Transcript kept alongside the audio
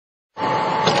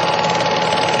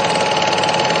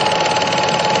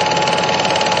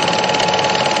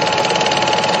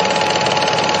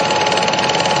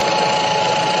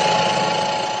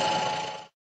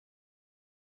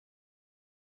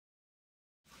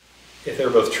if they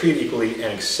were both treated equally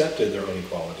and accepted their own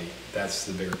equality, that's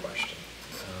the bigger question.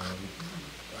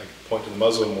 I point to the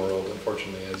Muslim world,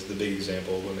 unfortunately, as the big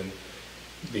example of women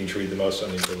being treated the most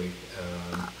unequally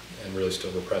and really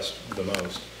still repressed the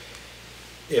most.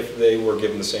 If they were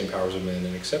given the same powers of men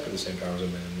and accepted the same powers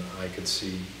of men, I could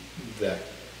see that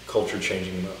culture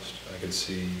changing the most. I could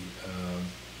see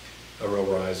a real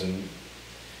rise in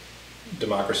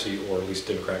democracy, or at least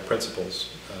democratic principles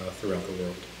throughout the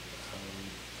world.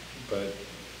 But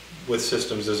with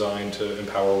systems designed to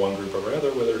empower one group over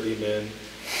another, whether it be men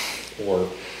or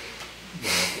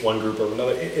one group over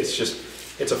another, it's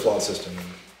a flawed system.